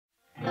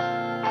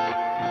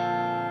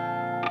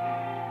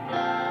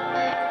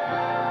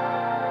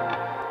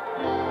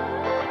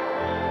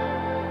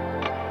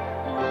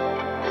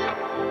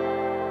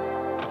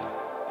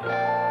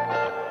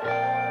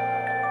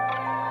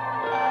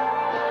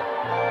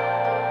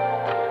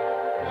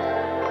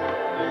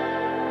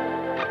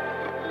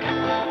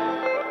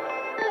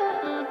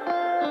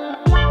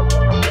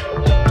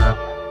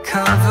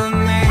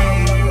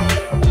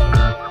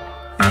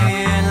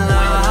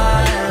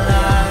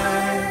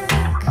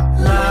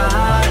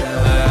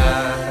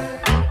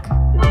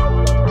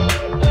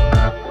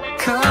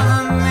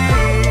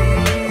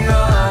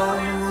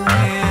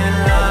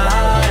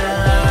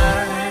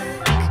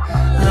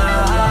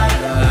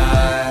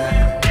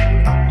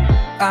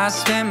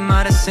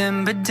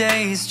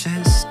days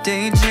just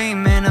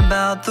daydreaming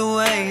about the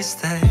ways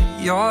that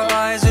your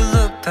eyes will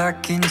look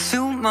back into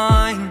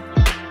mine.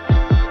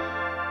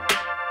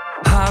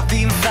 Heart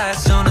beating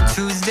fast on a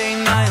Tuesday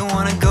night,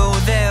 wanna go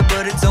there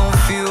but it don't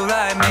feel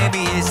right.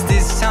 Maybe it's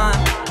this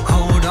time,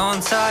 hold on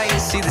tight,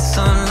 see the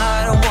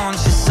sunlight, I want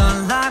your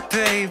sunlight,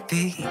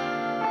 baby.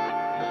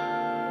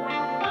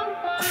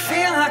 I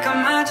feel like I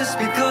might just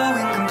be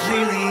going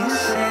completely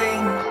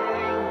insane.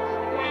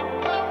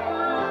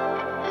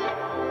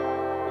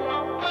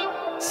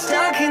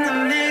 Stuck in the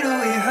middle,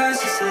 it hurts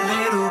just a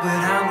little,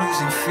 but I'm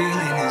losing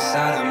feeling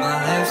inside of my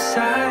left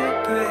side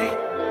brain.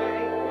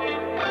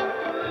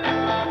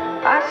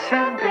 I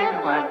said, baby,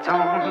 why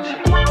don't you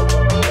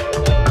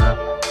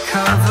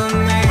cover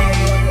me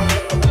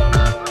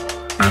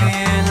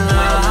in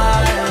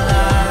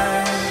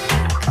lilac,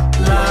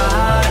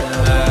 lilac.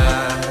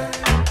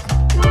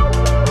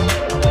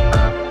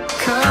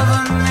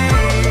 Cover me,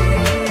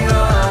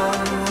 oh,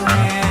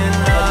 in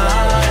lilac,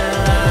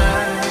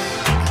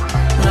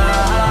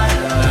 lilac.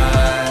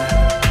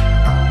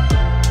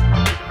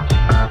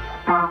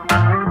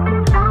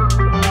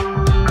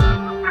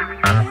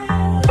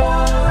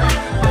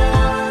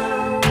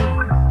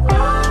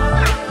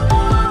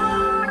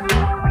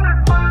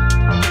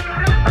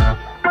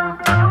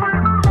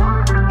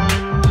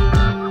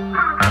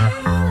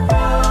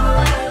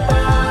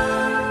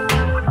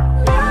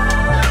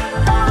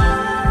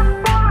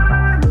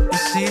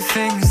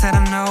 Things that I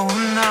know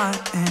I'm not,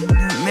 and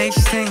it makes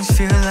things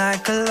feel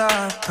like a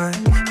lot, but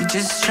you're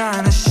just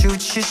trying to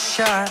shoot your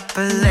shot.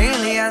 But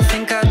lately I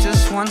think I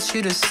just want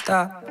you to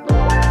stop,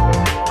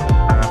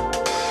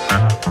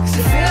 'cause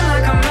I feel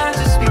like I might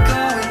just be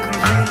going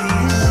completely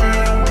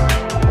insane.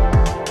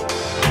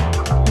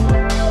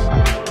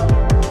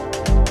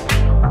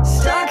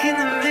 Stuck in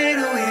the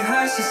middle, it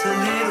hurts just a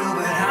little,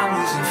 but I'm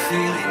losing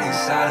feeling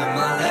inside of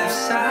my left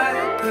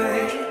side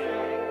brain.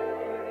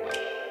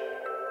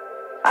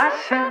 I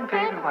said,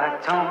 baby, why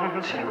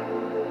don't you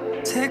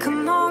take a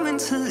moment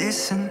to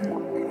listen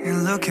and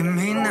look at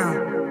me now.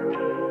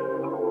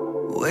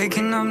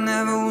 Waking up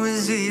never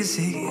was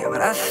easy,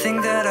 but I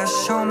think that I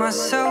show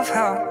myself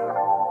how.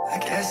 I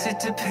guess it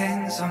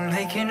depends on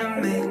making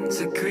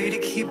amends. Agree to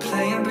keep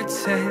playing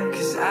pretend,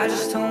 'cause I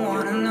just don't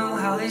wanna know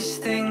how this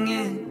thing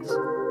ends.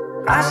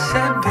 I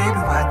said,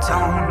 baby, why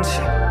don't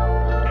you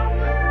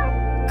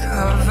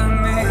cover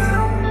me